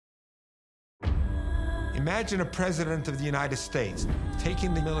Imagine a president of the United States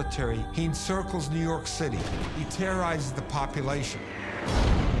taking the military, he encircles New York City, he terrorizes the population.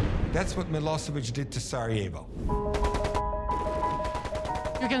 That's what Milosevic did to Sarajevo.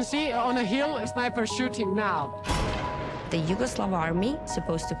 You can see on a hill a sniper shooting now. The Yugoslav army is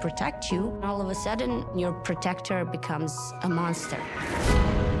supposed to protect you. All of a sudden, your protector becomes a monster.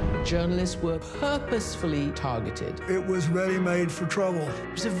 Journalists were purposefully targeted. It was ready-made for trouble.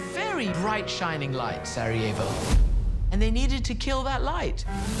 It was a very bright, shining light, Sarajevo. And they needed to kill that light.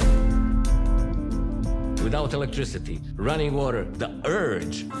 Without electricity, running water, the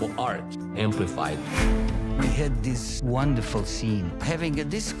urge for art amplified. We had this wonderful scene, having a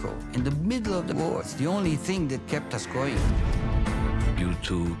disco in the middle of the war. It's the only thing that kept us going. You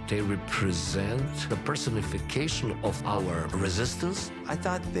two, they represent the personification of our resistance. I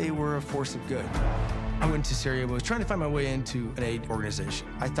thought they were a force of good. I went to Sarajevo, was trying to find my way into an aid organization.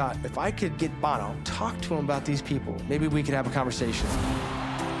 I thought if I could get Bono, talk to him about these people, maybe we could have a conversation.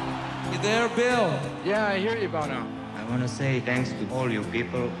 You there, Bill? Yeah, I hear you, Bono. I want to say thanks to all you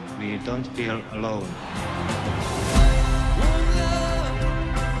people. We don't feel alone.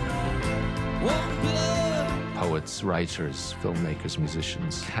 Poets, writers, filmmakers,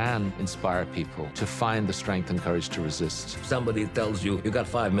 musicians can inspire people to find the strength and courage to resist. If somebody tells you, you got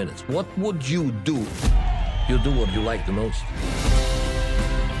 5 minutes, what would you do? You do what you like the most.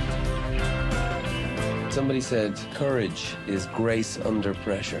 Somebody said, courage is grace under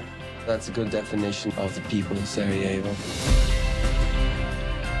pressure. That's a good definition of the people of Sarajevo.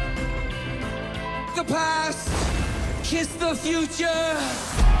 The past, kiss the future.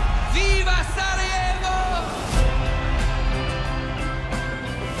 Viva Sarajevo!